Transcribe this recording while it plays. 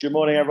Good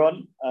morning,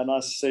 everyone.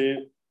 Nice to see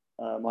you.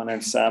 My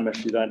name's Sam,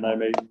 if you don't know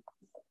me,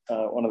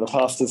 one of the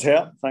pastors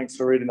here. Thanks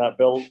for reading that,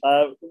 Bill.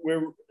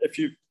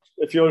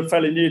 If you're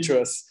fairly new to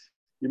us,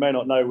 you may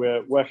not know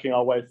we're working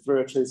our way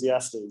through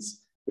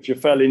Ecclesiastes. If you're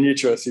fairly new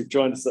to us, you've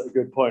joined us at a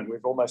good point.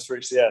 We've almost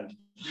reached the end.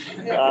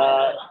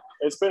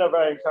 It's been a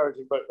very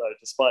encouraging book, though,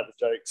 despite the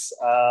jokes.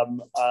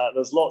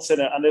 There's lots in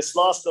it. And this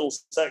last little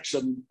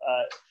section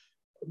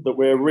that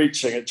we're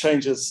reaching, it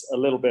changes a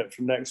little bit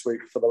from next week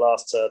for the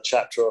last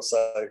chapter or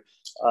so.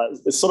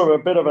 It's sort of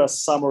a bit of a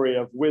summary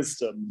of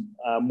wisdom,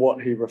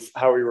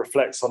 how he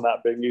reflects on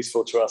that being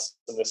useful to us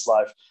in this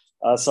life.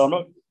 So I'm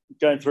not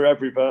going through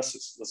every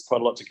verse. There's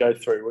quite a lot to go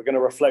through. We're going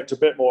to reflect a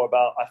bit more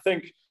about, I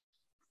think,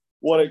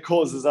 what it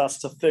causes us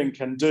to think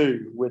and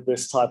do with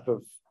this type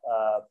of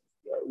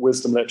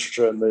wisdom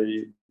literature in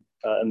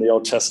the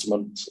Old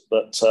Testament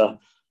that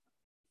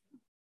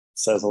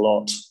says a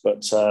lot,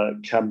 but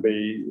can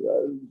be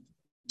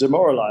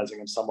demoralizing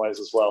in some ways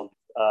as well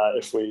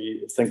if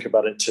we think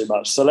about it too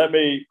much. So let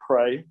me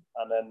pray,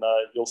 and then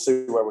you'll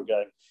see where we're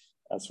going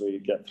as we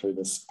get through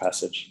this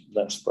passage.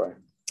 Let's pray.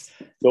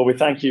 Lord, we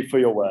thank you for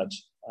your word,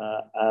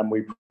 and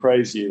we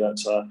praise you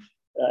that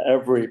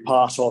every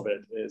part of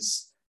it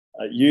is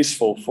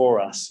useful for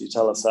us. You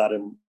tell us that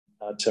in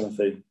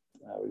Timothy.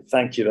 We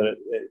thank you that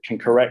it can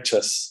correct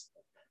us,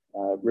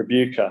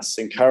 rebuke us,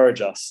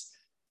 encourage us,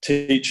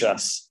 teach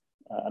us,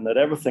 and that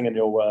everything in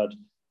your word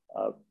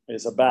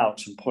is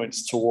about and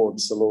points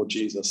towards the Lord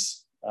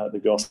Jesus, the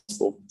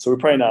gospel. So we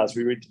pray now as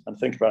we read and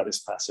think about this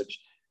passage,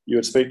 you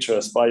would speak to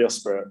us by your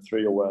Spirit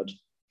through your word,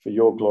 for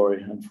your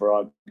glory and for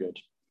our good.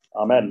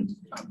 Amen.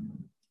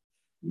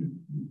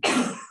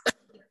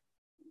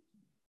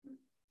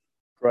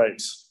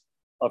 Great.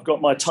 I've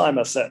got my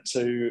timer set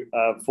to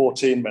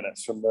 14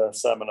 minutes from the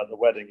sermon at the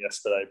wedding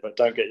yesterday, but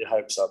don't get your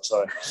hopes up,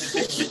 sorry.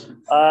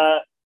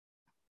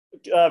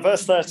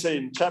 Verse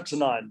 13, chapter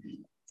 9.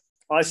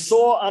 I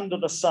saw under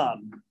the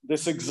sun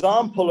this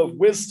example of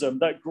wisdom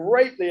that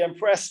greatly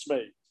impressed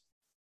me.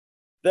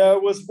 There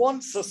was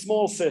once a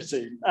small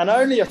city and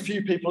only a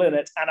few people in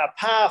it, and a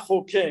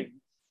powerful king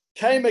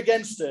came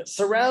against it,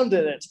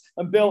 surrounded it,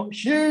 and built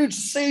huge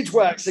siege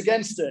works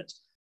against it.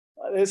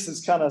 This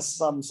is kind of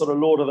some sort of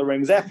Lord of the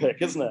Rings epic,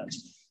 isn't it?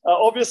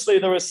 Obviously,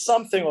 there is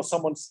something or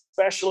someone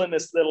special in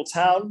this little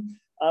town,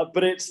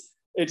 but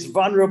it's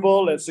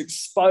vulnerable, it's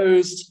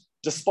exposed,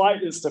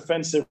 despite its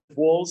defensive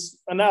walls.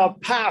 And now a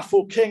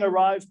powerful king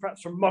arrives,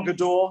 perhaps from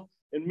Mogador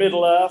in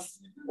Middle-earth,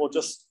 or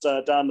just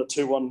down the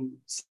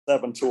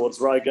 217 towards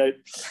Reigate.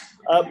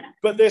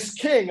 But this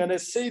king and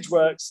his siege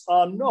works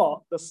are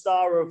not the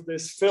star of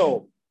this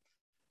film.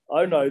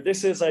 Oh no,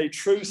 this is a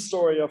true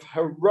story of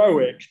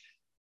heroic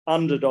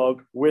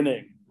underdog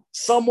winning.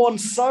 Someone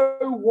so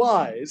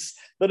wise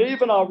that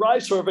even our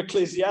writer of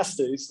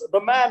Ecclesiastes,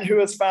 the man who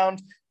has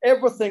found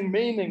everything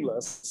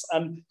meaningless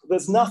and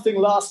there's nothing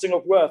lasting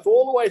of worth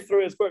all the way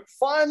through his book,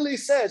 finally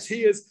says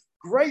he is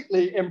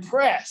greatly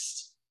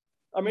impressed.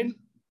 I mean,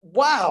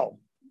 wow.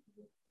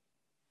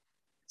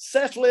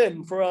 Settle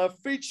in for a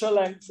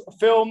feature-length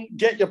film,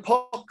 get your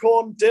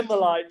popcorn, dim the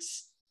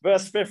lights.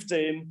 Verse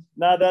 15,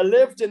 now there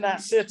lived in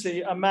that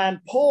city a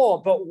man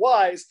poor but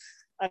wise,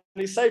 and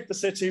he saved the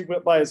city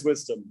by his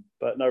wisdom,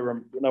 but no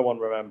one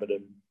remembered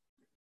him.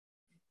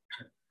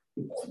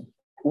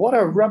 What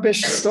a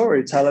rubbish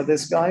storyteller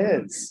this guy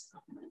is.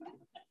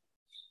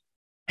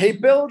 He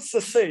builds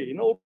the scene,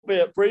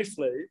 albeit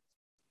briefly.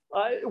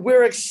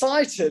 We're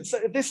excited. So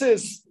this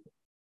is,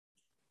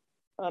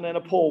 and then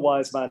a poor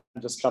wise man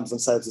just comes and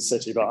saves the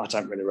city, but I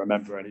don't really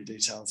remember any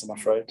details, I'm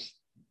afraid.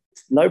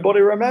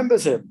 Nobody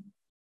remembers him.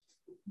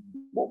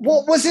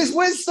 What was his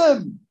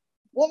wisdom?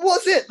 What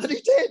was it that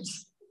he did?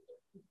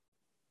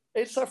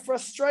 It's a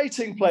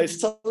frustrating place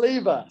to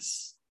leave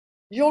us.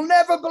 You'll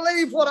never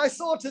believe what I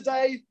saw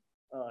today.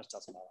 Oh, it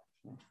doesn't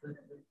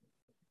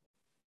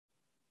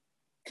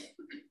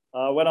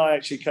matter. When I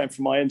actually came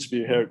for my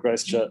interview here at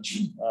Grace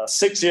Church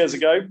 6 years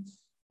ago,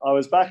 I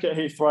was back at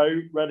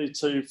Heathrow, ready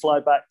to fly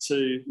back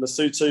to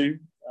Lesotho,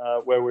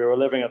 where we were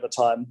living at the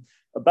time,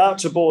 about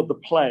to board the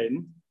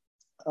plane.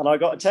 And I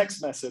got a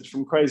text message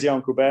from Crazy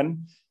Uncle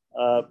Ben,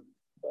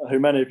 who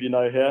many of you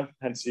know here,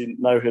 hence you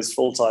know his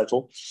full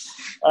title,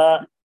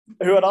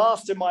 who had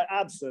asked in my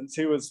absence,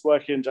 he was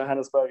working in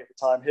Johannesburg at the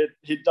time,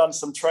 he'd done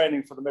some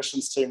training for the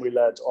missions team we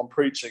led on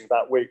preaching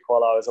that week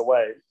while I was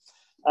away.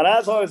 And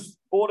as I was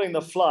boarding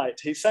the flight,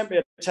 he sent me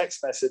a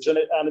text message, and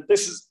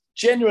this is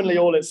genuinely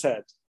all it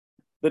said.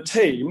 The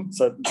team,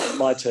 so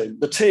my team,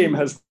 the team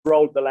has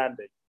rolled the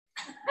landing.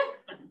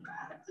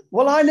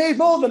 Well, I need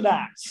more than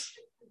that.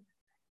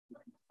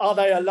 Are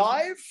they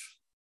alive?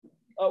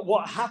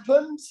 What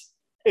happened?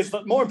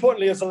 More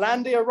importantly, is the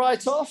landing a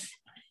write-off?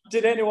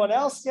 Did anyone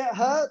else get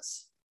hurt?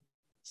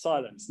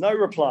 Silence, no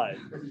reply.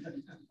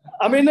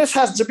 I mean, this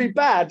has to be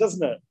bad,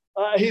 doesn't it?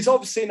 He's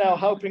obviously now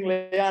helping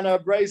Leanna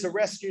raise a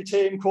rescue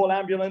team, call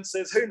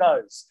ambulances, who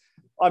knows?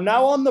 I'm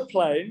now on the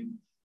plane.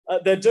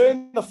 They're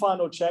doing the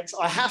final checks.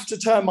 I have to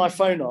turn my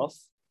phone off,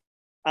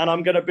 and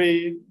I'm going to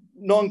be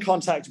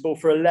non-contactable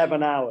for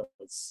 11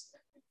 hours.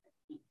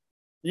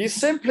 You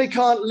simply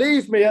can't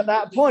leave me at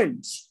that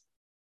point.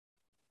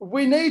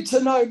 We need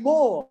to know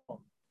more.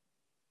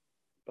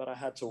 But I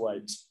had to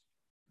wait.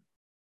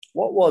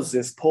 What was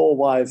this poor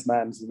wise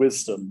man's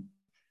wisdom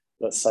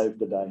that saved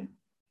the day?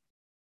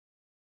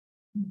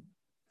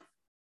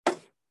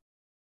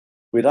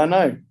 We don't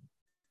know.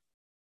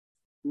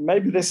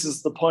 Maybe this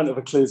is the point of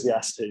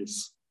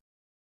Ecclesiastes.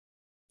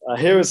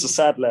 Here is a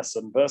sad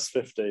lesson, verse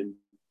 15.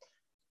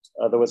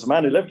 There was a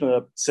man who lived in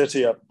a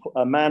city,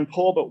 a man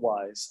poor but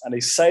wise, and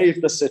he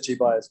saved the city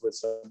by his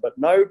wisdom, but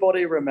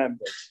nobody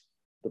remembered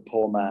the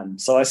poor man.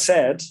 So I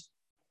said,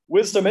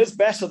 wisdom is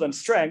better than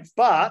strength,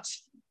 but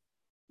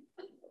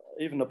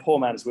even the poor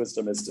man's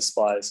wisdom is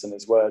despised and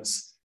his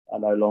words are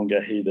no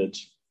longer heeded.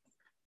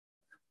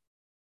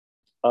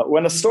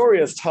 When a story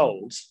is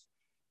told,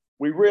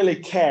 we really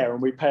care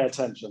and we pay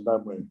attention,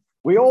 don't we?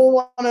 We all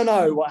want to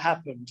know what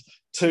happened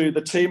to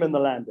the team in the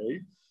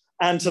Landy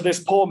and to this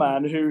poor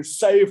man who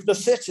saved the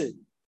city.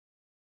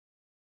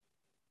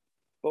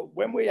 But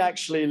when we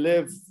actually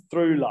live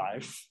through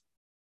life,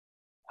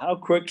 how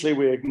quickly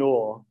we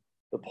ignore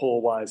the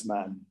poor wise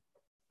man.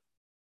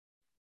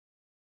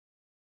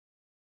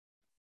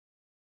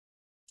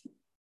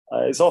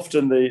 It's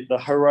often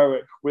the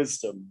heroic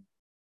wisdom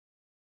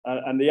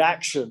and the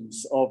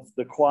actions of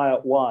the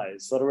quiet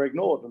wise that are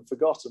ignored and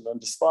forgotten and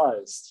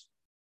despised.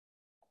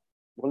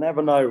 We'll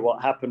never know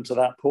what happened to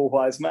that poor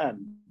wise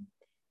man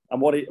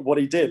and what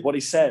he did, what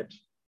he said,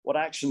 what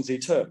actions he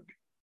took,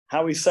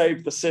 how he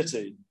saved the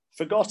city,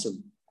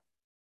 forgotten.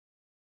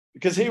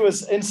 Because he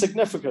was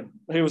insignificant,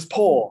 he was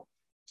poor.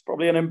 It's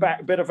probably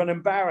a bit of an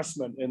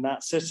embarrassment in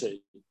that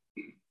city.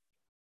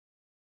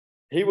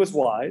 He was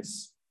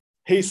wise,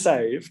 he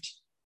saved,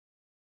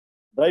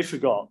 they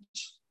forgot,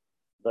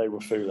 they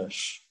were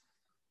foolish.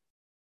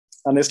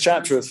 And this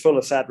chapter is full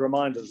of sad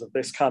reminders of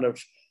this kind of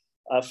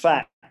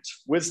fact.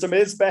 Wisdom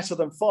is better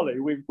than folly.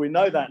 We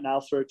know that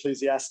now through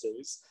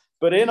Ecclesiastes.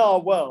 But in our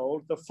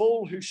world, the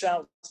fool who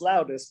shouts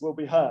loudest will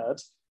be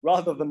heard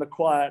rather than the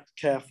quiet,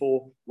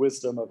 careful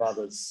wisdom of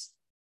others.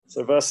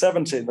 So verse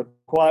 17, the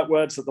quiet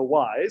words of the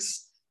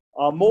wise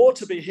are more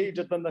to be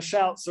heeded than the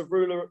shouts of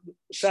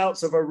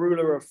a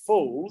ruler of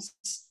fools.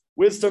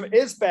 Wisdom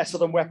is better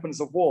than weapons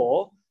of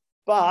war,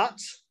 but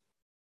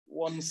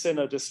one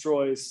sinner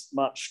destroys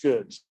much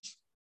good.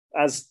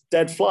 As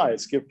dead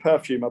flies give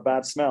perfume a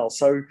bad smell,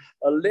 so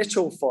a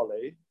little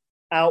folly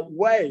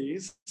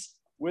outweighs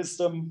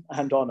wisdom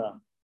and honor.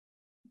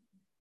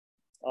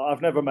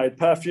 I've never made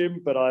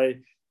perfume, but I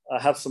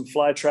have some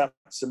fly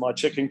traps in my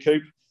chicken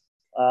coop,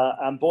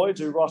 and boy,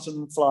 do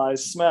rotten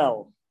flies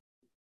smell.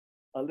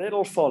 A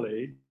little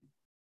folly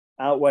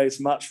outweighs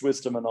much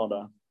wisdom and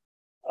honor.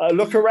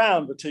 Look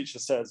around, the teacher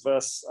says,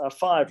 verse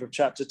 5 of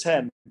chapter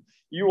 10.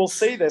 You will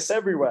see this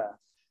everywhere.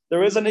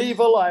 There is an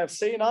evil I have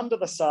seen under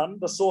the sun,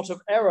 the sort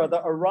of error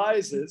that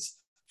arises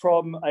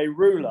from a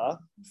ruler.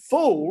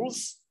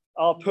 Fools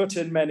are put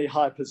in many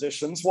high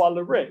positions, while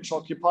the rich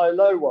occupy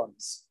low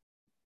ones.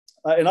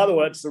 In other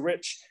words, the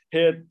rich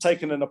here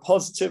taken in a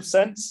positive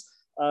sense.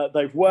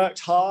 They've worked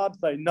hard,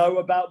 they know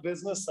about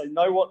business, they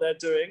know what they're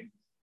doing,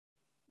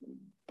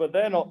 but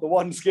they're not the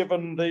ones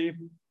given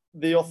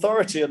the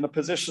authority and the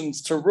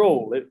positions to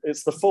rule.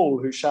 It's the fool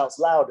who shouts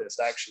loudest,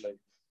 actually,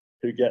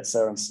 who gets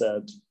there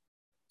instead.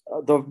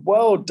 The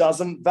world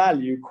doesn't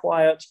value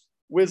quiet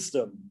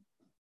wisdom,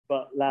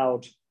 but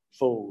loud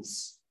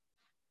fools.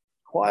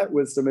 Quiet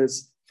wisdom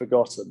is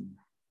forgotten.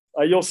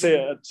 You'll see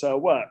it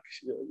at work.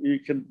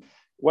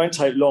 Won't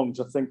take long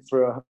to think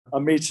through a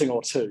meeting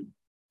or two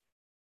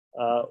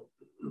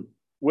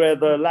where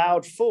the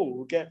loud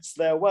fool gets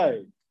their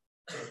way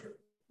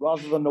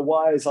rather than the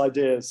wise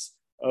ideas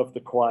of the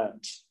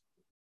quiet.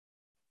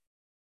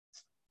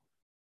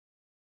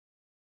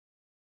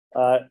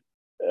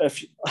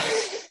 If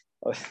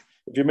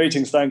your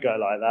meetings don't go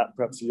like that,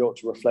 perhaps you ought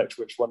to reflect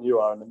which one you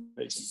are in the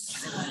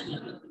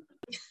meeting.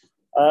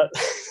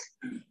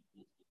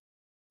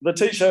 The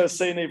teacher has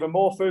seen even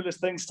more foolish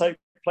things take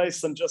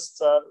place than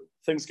just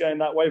things going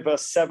that way.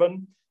 Verse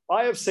 7,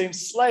 I have seen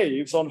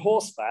slaves on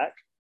horseback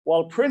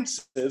while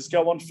princes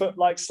go on foot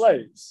like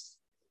slaves.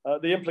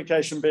 The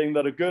implication being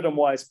that a good and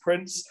wise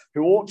prince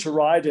who ought to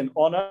ride in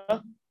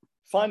honor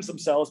finds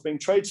themselves being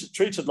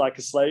treated like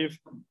a slave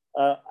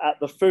at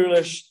the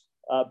foolish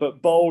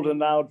but bold and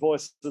loud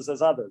voices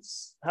as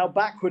others. How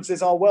backwards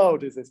is our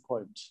world is this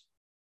point.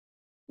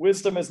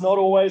 Wisdom is not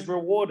always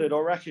rewarded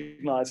or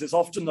recognized. It's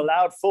often the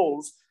loud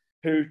fools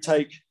who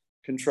take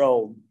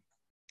control.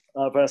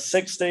 Verse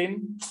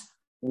 16,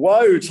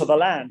 woe to the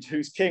land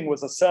whose king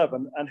was a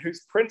servant and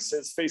whose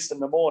princes feast in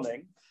the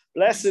morning.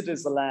 Blessed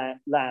is the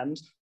land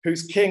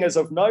whose king is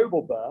of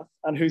noble birth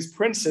and whose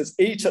princes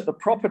eat at the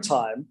proper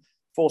time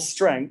for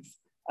strength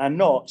and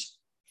not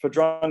for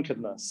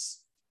drunkenness.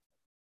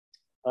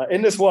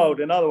 In this world,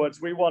 in other words,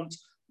 we want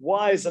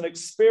wise and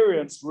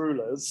experienced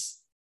rulers,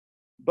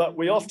 but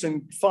we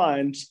often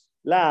find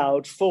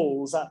loud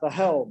fools at the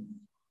helm.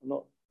 I'm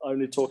not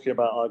only talking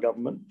about our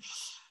government.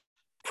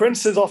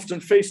 Princes often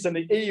feast in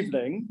the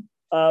evening,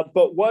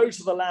 But woe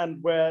to the land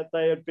where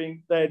they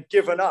had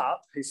given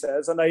up, he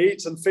says, and they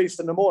eat and feast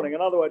in the morning.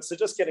 In other words, they're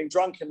just getting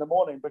drunk in the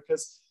morning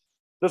because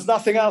there's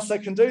nothing else they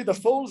can do. The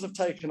fools have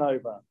taken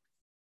over.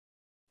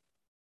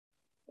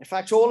 In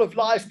fact, all of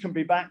life can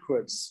be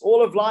backwards.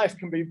 All of life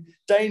can be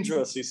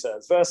dangerous, he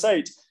says. Verse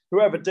 8,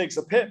 whoever digs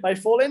a pit may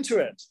fall into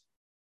it.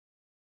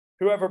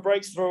 Whoever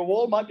breaks through a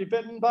wall might be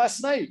bitten by a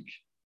snake.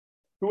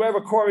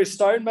 Whoever quarries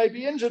stone may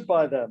be injured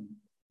by them.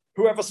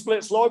 Whoever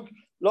splits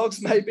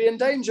logs may be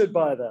endangered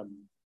by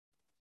them.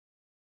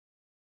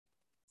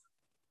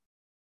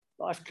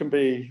 Life can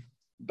be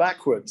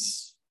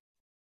backwards.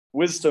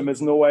 Wisdom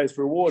isn't always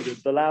rewarded.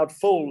 The loud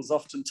fools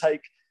often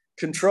take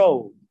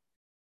control.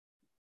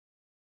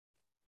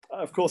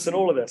 Of course, in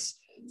all of this,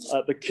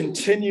 the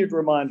continued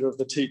reminder of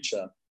the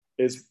teacher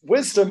is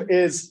wisdom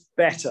is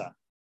better.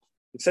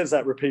 It says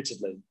that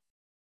repeatedly.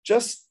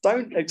 Just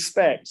don't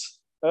expect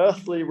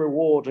earthly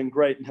reward and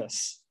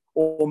greatness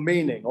or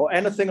meaning or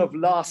anything of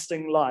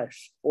lasting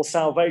life or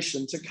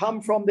salvation to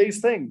come from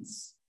these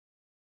things.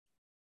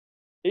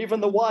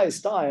 Even the wise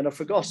die and are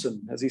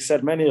forgotten, as he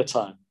said many a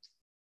time.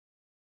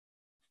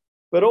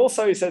 But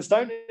also he says,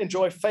 don't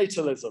enjoy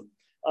fatalism.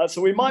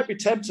 So we might be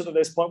tempted at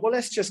this point, well,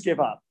 let's just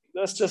give up.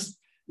 Let's just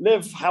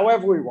live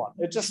however we want.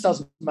 It just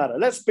doesn't matter.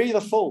 Let's be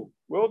the fool.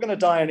 We're all going to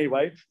die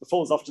anyway. The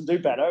fools often do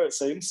better, it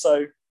seems.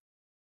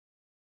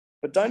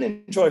 But don't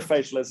enjoy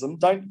fatalism.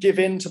 Don't give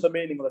in to the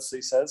meaningless,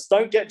 he says.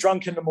 Don't get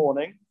drunk in the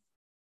morning.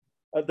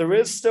 There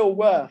is still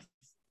worth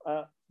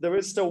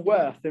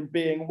in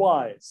being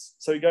wise.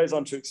 So he goes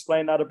on to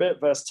explain that a bit.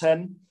 Verse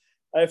 10,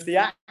 if the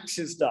axe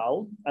is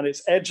dull and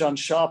its edge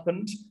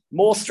unsharpened,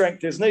 more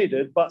strength is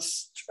needed, but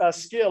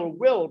skill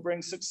will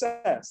bring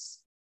success.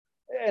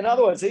 In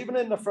other words, even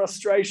in the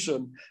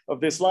frustration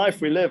of this life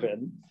we live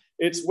in,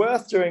 it's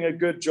worth doing a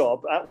good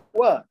job at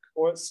work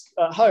or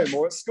at home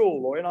or at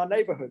school or in our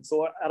neighborhoods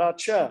or at our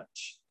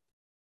church.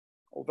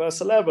 Or verse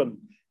 11,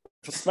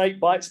 if a snake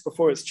bites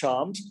before it's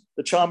charmed,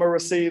 the charmer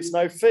receives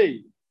no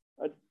fee.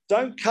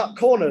 Don't cut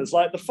corners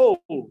like the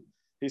fool,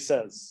 he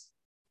says.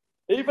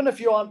 Even if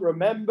you aren't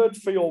remembered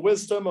for your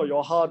wisdom or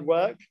your hard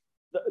work,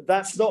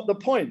 that's not the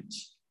point.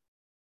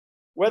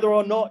 Whether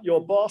or not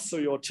your boss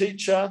or your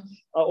teacher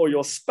or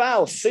your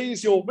spouse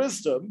sees your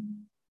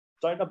wisdom,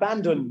 don't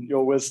abandon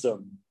your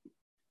wisdom.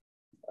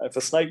 If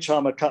a snake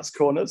charmer cuts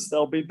corners,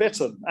 they'll be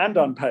bitten and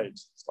unpaid.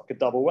 It's like a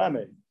double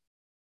whammy.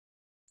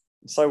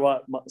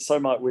 So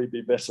might we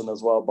be bitten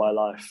as well by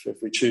life if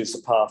we choose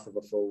the path of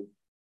a fool.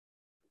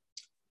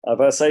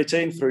 Verse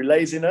 18, through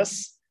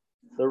laziness,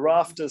 the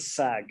rafters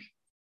sag.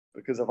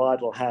 Because of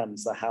idle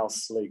hands, the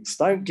house leaks.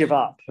 Don't give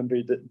up and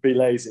be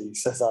lazy,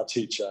 says our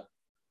teacher.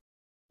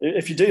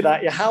 If you do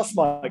that, your house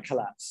might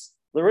collapse.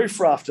 The roof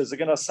rafters are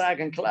going to sag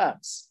and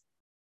collapse.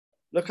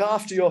 Look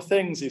after your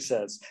things, he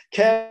says.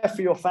 Care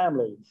for your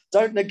family.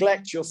 Don't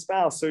neglect your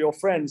spouse or your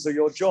friends or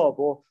your job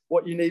or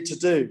what you need to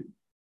do.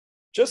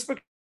 Just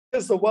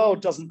because the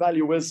world doesn't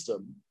value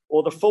wisdom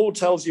or the fool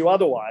tells you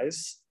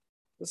otherwise,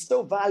 there's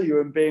still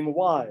value in being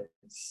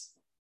wise.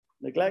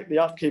 Neglect the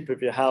upkeep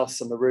of your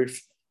house and the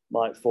roof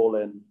might fall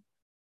in.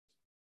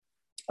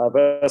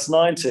 Verse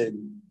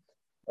 19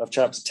 of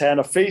chapter 10,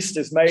 a feast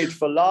is made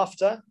for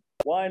laughter,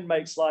 wine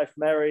makes life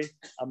merry,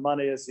 and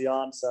money is the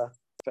answer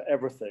for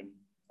everything.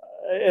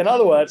 In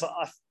other words,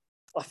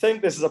 I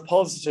think this is a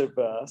positive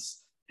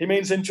verse. He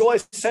means enjoy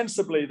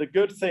sensibly the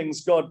good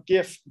things God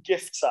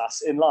gifts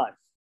us in life.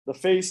 The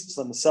feasts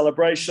and the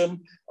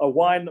celebration, a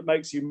wine that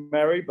makes you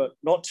merry, but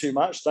not too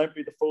much. Don't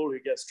be the fool who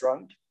gets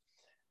drunk.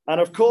 And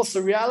of course,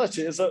 the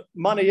reality is that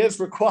money is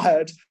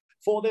required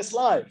for this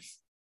life.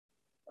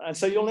 And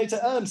so you'll need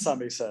to earn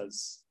some, he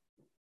says.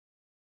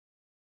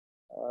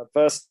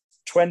 Verse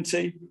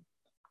 20,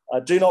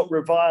 do not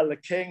revile the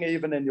king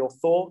even in your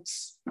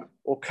thoughts,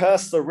 or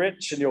curse the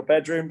rich in your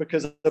bedroom,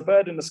 because a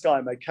bird in the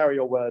sky may carry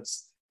your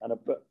words,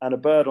 and a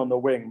bird on the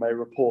wing may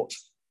report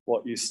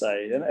what you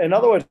say. In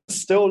other words,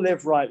 still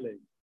live rightly.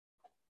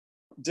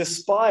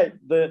 Despite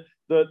the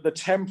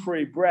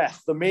temporary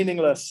breath, the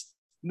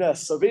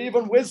meaninglessness of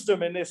even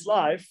wisdom in this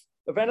life,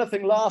 of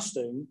anything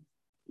lasting,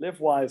 live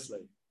wisely.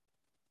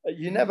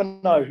 You never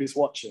know who's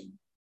watching.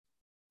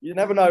 You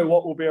never know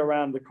what will be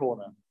around the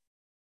corner.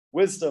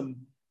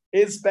 Wisdom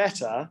is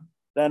better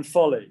than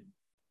folly.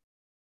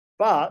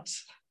 But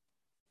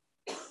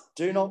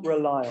do not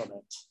rely on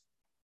it.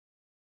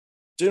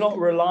 Do not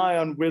rely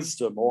on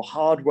wisdom or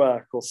hard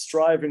work or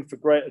striving for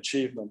great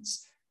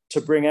achievements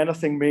to bring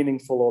anything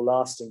meaningful or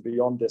lasting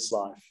beyond this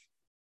life.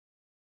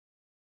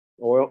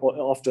 Or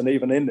often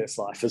even in this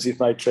life, as he's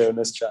made clear in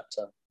this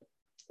chapter.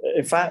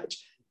 In fact,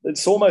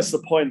 it's almost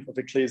the point of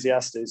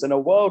Ecclesiastes. In a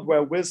world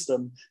where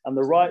wisdom and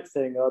the right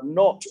thing are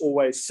not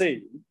always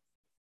seen,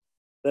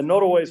 they're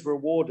not always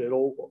rewarded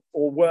or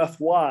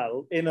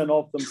worthwhile in and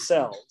of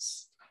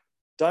themselves,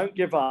 don't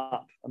give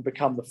up and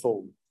become the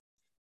fool.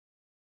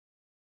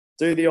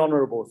 Do the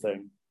honorable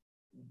thing.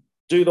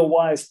 Do the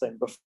wise thing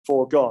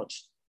before God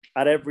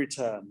at every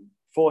turn.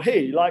 For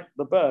he, like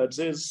the birds,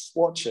 is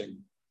watching.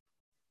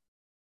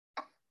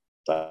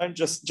 Don't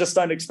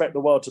expect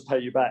the world to pay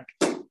you back.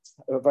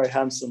 very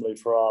handsomely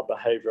for our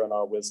behavior and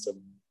our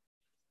wisdom.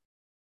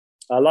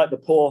 Like the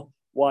poor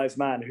wise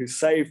man who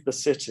saved the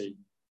city,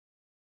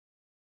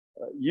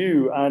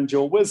 you and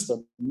your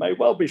wisdom may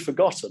well be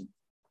forgotten,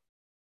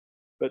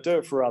 but do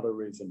it for other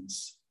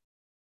reasons.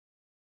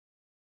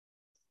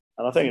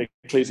 And I think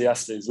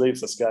Ecclesiastes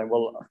leaves us going,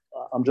 well,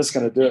 I'm just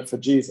going to do it for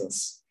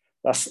Jesus.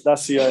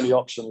 That's the only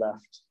option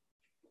left.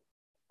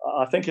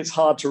 I think it's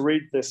hard to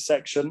read this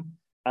section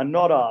and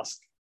not ask,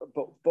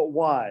 but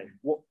why?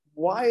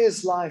 Why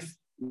is life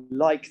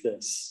like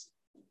this?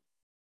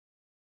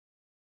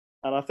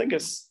 And I think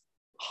it's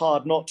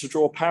hard not to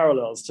draw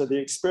parallels to the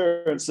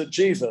experience that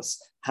Jesus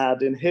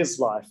had in his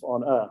life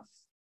on earth.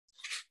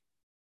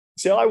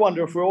 See, I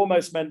wonder if we're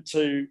almost meant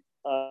to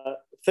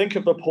think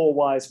of the poor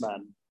wise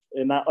man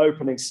in that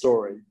opening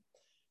story,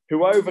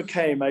 who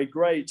overcame a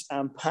great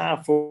and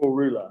powerful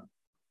ruler,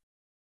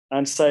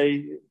 and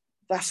say,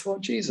 that's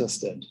what Jesus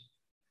did.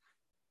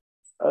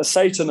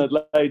 Satan had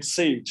laid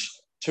siege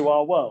to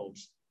our world.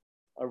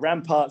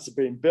 Ramparts are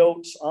being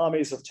built,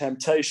 armies of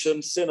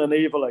temptation, sin and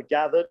evil are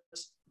gathered.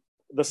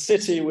 The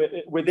city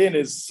within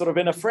is sort of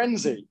in a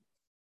frenzy.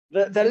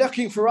 They're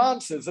looking for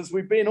answers, as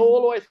we've been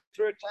all the way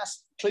through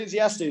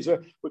Ecclesiastes.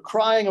 We're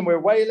crying and we're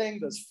wailing.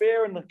 There's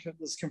fear and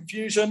there's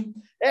confusion.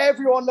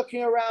 Everyone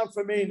looking around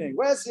for meaning.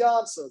 Where's the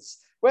answers?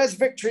 Where's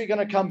victory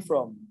going to come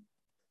from?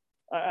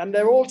 And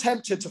they're all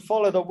tempted to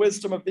follow the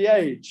wisdom of the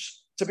age,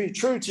 to be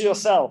true to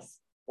yourself.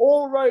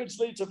 All roads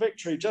lead to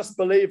victory. Just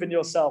believe in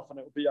yourself and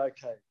it will be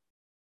okay.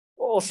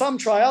 Or some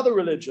try other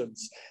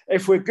religions.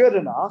 If we're good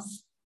enough,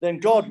 then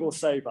God will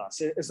save us.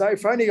 As though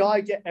if only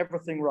I get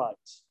everything right.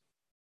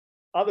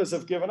 Others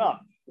have given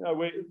up.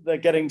 They're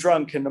getting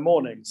drunk in the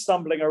morning,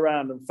 stumbling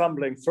around and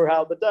fumbling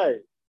throughout the day.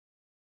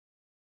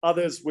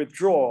 Others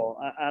withdraw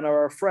and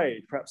are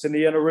afraid, perhaps in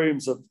the inner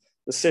rooms of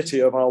the city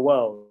of our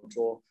world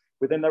or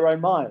within their own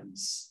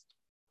minds.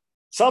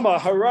 Some are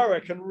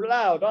heroic and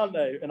loud, aren't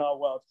they, in our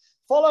world?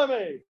 Follow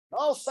me,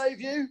 I'll save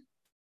you,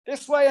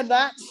 this way and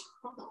that.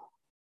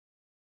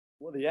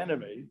 Well, the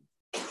enemy,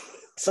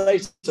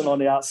 Satan on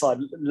the outside,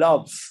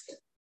 loves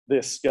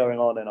this going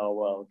on in our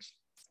world.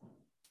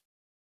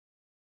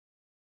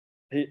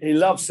 He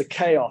loves the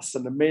chaos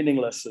and the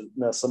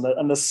meaninglessness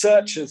and the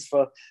searches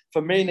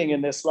for meaning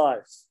in this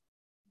life.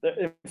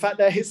 In fact,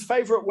 they're his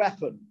favorite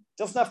weapon.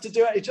 Doesn't have to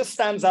do it. He just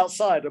stands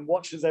outside and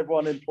watches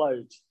everyone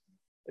implode.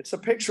 It's a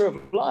picture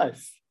of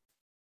life.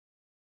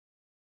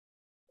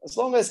 As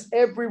long as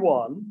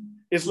everyone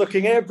is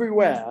looking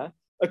everywhere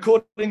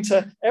according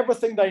to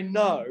everything they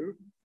know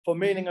for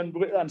meaning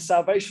and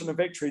salvation and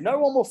victory, no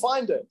one will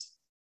find it.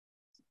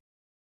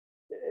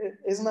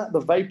 Isn't that the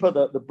vapor,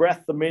 the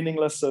breath, the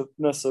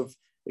meaninglessness of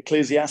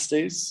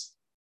Ecclesiastes?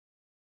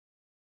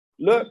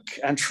 Look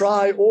and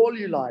try all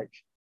you like.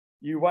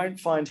 You won't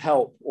find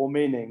help or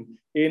meaning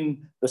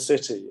in the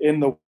city, in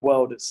the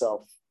world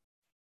itself.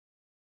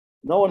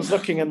 No one's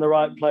looking in the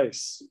right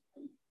place.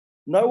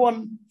 No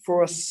one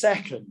for a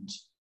second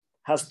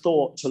has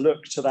thought to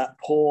look to that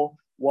poor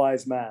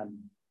wise man,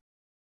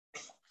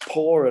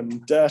 poor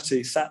and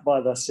dirty, sat by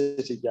the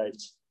city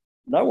gate.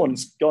 No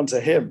one's gone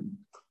to him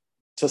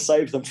to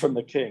save them from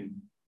the king.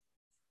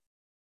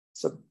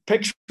 It's a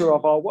picture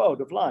of our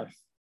world of life.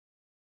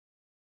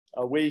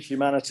 We,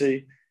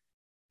 humanity,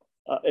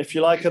 if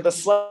you like, are the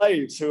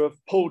slaves who have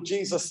pulled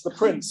Jesus the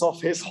Prince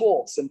off his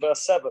horse in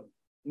verse 7,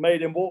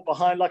 made him walk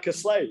behind like a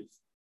slave.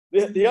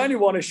 The only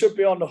one who should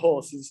be on the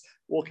horse is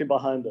walking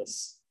behind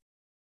us.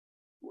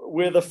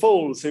 We're the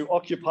fools who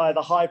occupy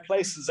the high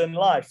places in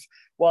life,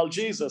 while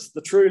Jesus,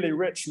 the truly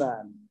rich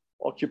man,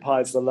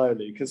 occupies the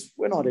lowly, because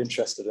we're not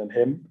interested in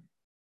him.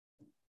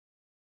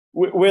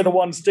 We're the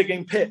ones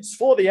digging pits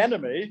for the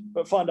enemy,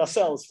 but find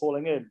ourselves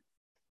falling in.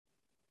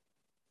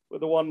 We're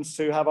the ones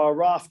who have our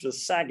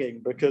rafters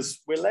sagging because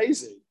we're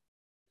lazy.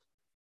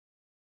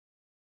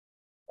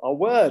 Our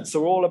words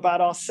are all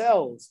about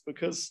ourselves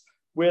because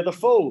we're the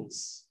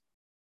fools.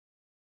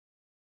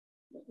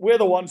 We're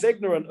the ones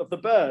ignorant of the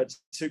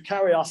birds who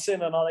carry our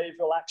sin and our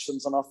evil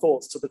actions and our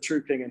thoughts to the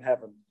true King in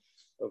heaven,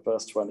 of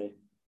verse 20.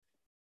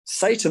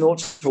 Satan ought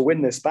to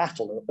win this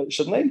battle,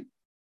 shouldn't he?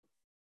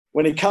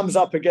 When he comes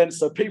up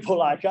against the people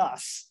like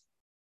us,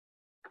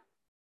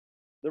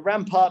 the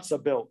ramparts are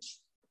built.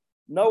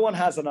 No one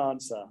has an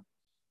answer.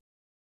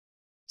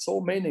 It's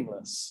all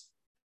meaningless.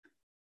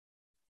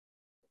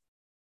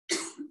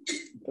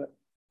 But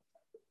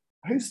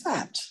who's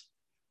that?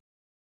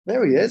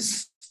 There he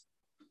is.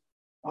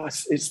 Oh,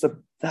 it's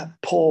that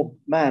poor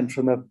man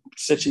from the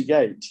city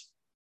gate.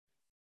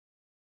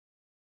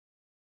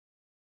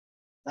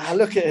 Now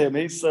look at him.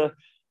 He's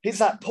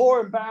that poor,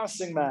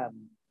 embarrassing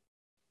man.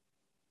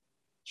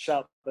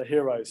 Shout the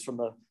heroes from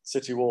the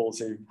city walls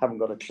who haven't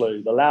got a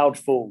clue. The loud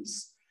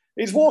fools.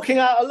 He's walking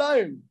out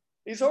alone.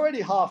 He's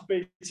already half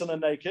beaten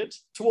and naked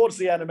towards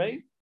the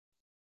enemy.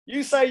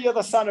 You say you're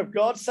the Son of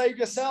God. Save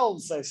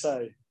yourselves, they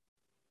say.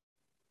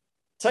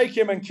 Take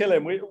him and kill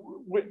him.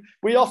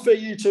 We offer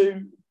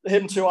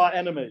him to our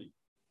enemy.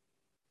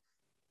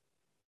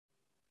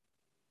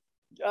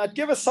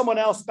 Give us someone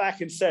else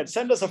back instead.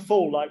 Send us a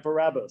fool like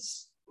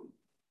Barabbas.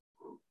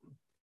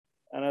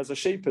 And as a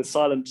sheep is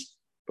silent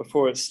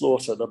before its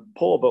slaughter, the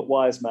poor but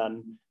wise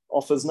man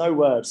offers no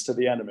words to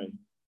the enemy.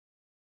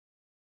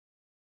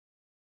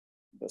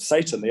 But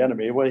Satan, the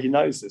enemy, well, he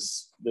knows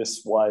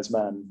this wise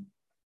man.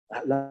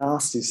 At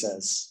last he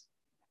says,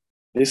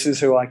 "This is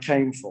who I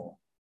came for.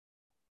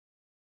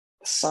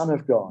 The Son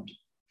of God,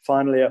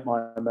 finally at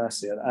my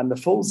mercy." And the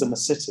fools in the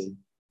city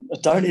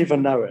don't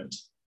even know it.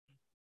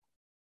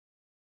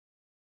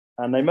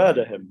 And they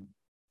murder him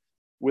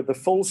with the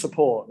full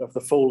support of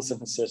the fools in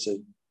the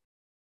city,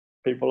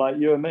 people like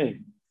you and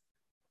me.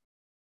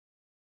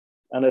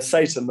 And as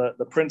Satan,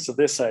 the prince of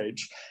this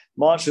age,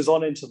 marches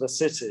on into the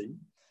city,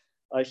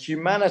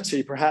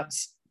 humanity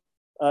perhaps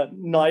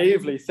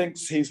naively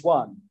thinks he's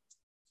won.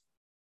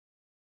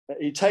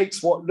 He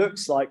takes what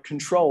looks like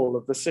control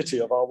of the city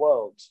of our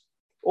world.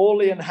 All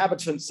the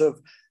inhabitants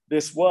of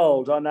this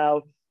world are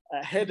now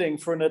heading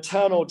for an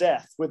eternal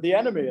death with the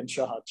enemy in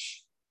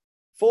charge,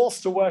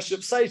 forced to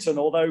worship Satan,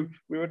 although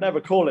we would never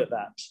call it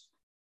that.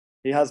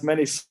 He has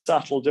many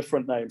subtle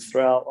different names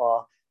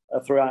throughout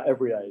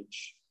every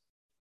age.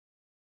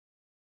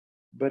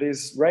 But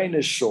his reign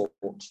is short.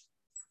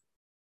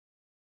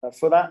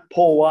 For that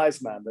poor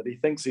wise man that he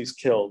thinks he's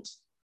killed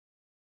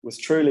was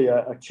truly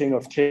a king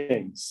of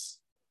kings,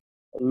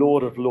 a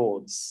lord of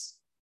lords.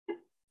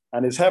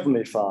 And his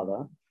heavenly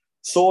Father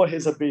saw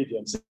his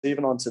obedience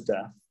even unto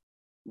death,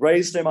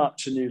 raised him up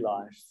to new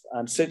life,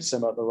 and sits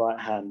him at the right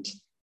hand.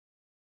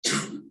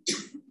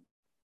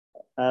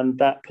 And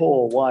that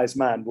poor wise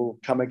man will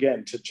come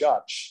again to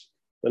judge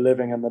the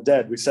living and the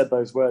dead. We said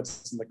those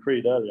words in the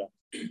creed earlier.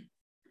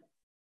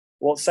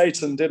 What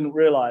Satan didn't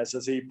realize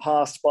as he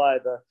passed by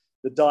the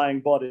dying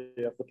body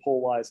of the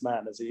poor wise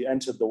man as he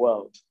entered the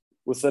world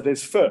was that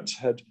his foot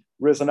had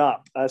risen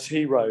up as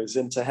he rose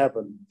into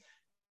heaven.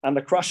 And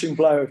the crushing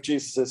blow of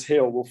Jesus'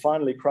 heel will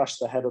finally crush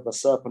the head of the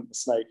serpent, the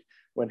snake,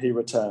 when he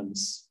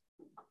returns.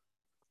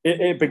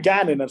 It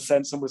began in a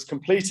sense and was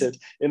completed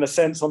in a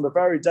sense on the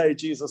very day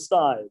Jesus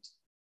died,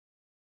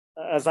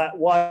 as that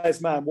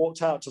wise man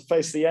walked out to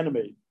face the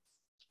enemy,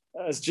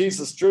 as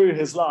Jesus drew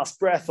his last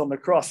breath on the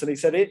cross and he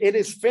said, it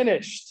is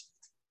finished.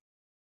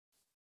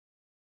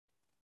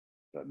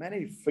 But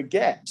many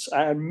forget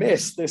and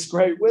miss this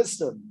great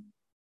wisdom.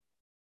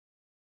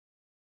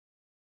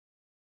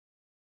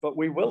 But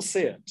we will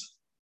see it.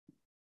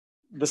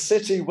 The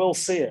city will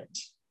see it.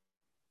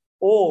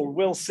 All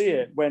will see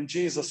it when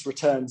Jesus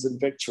returns in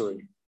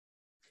victory.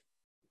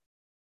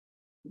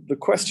 The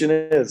question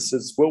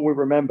is will we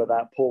remember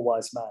that poor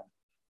wise man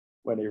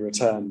when he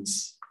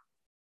returns?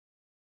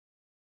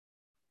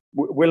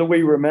 Will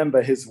we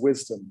remember his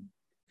wisdom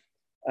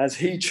as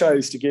he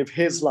chose to give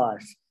his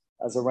life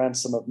as a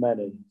ransom of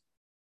many,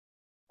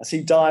 as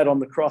he died on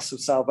the cross of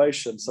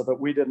salvation so that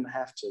we didn't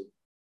have to?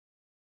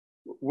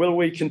 Will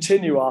we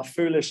continue our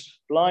foolish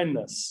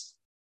blindness?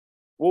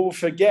 Will we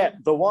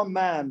forget the one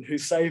man who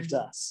saved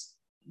us,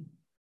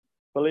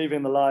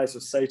 believing the lies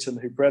of Satan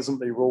who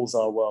presently rules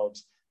our world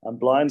and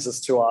blinds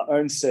us to our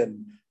own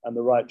sin and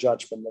the right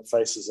judgment that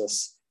faces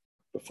us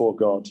before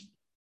God?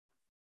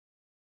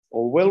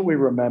 Or will we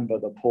remember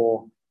the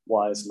poor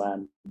wise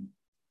man?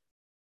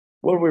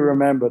 Will we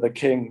remember the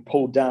king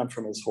pulled down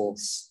from his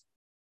horse,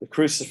 the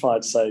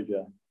crucified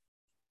Savior,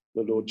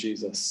 the Lord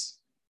Jesus?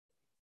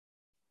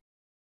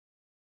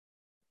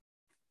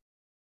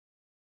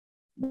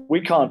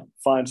 We can't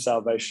find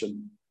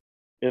salvation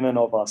in and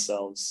of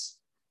ourselves.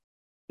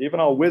 Even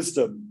our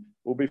wisdom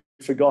will be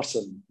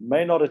forgotten,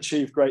 may not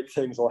achieve great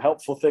things or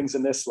helpful things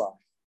in this life.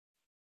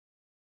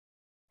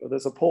 But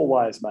there's a poor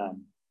wise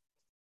man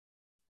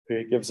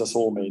who gives us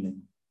all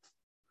meaning.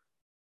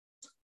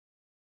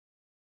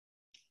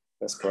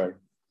 Let's pray.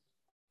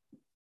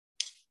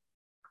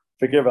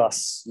 Forgive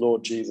us,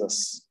 Lord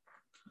Jesus,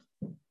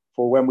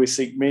 for when we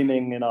seek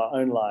meaning in our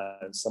own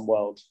lives and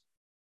world,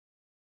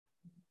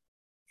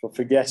 for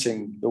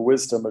forgetting the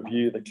wisdom of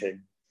you, the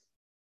King,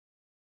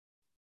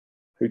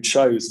 who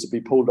chose to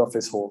be pulled off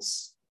his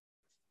horse,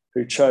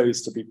 who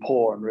chose to be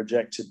poor and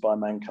rejected by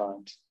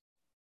mankind,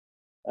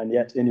 and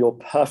yet in your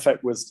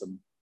perfect wisdom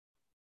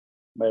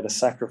made a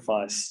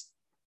sacrifice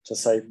to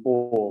save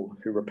all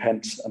who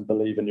repent and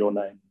believe in your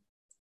name.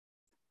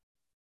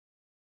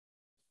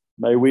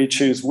 May we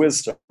choose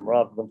wisdom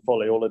rather than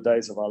folly all the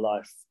days of our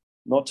life,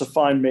 not to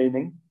find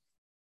meaning,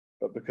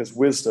 but because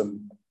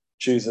wisdom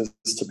chooses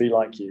to be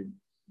like you,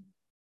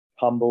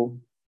 humble,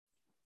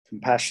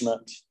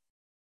 compassionate,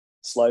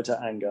 slow to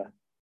anger.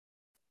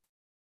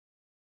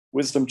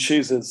 Wisdom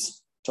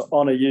chooses to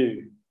honor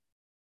you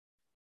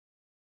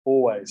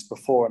always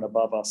before and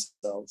above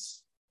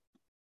ourselves.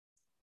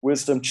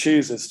 Wisdom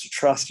chooses to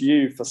trust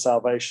you for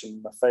salvation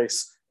in the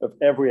face of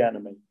every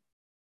enemy.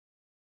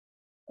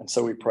 And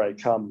so we pray,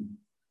 come,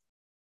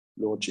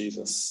 Lord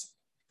Jesus.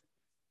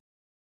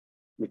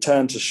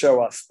 Return to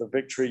show us the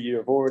victory you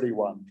have already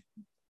won.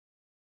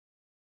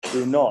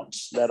 Do not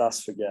let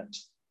us forget.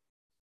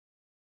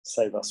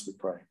 Save us, we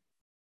pray.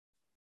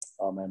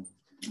 Amen.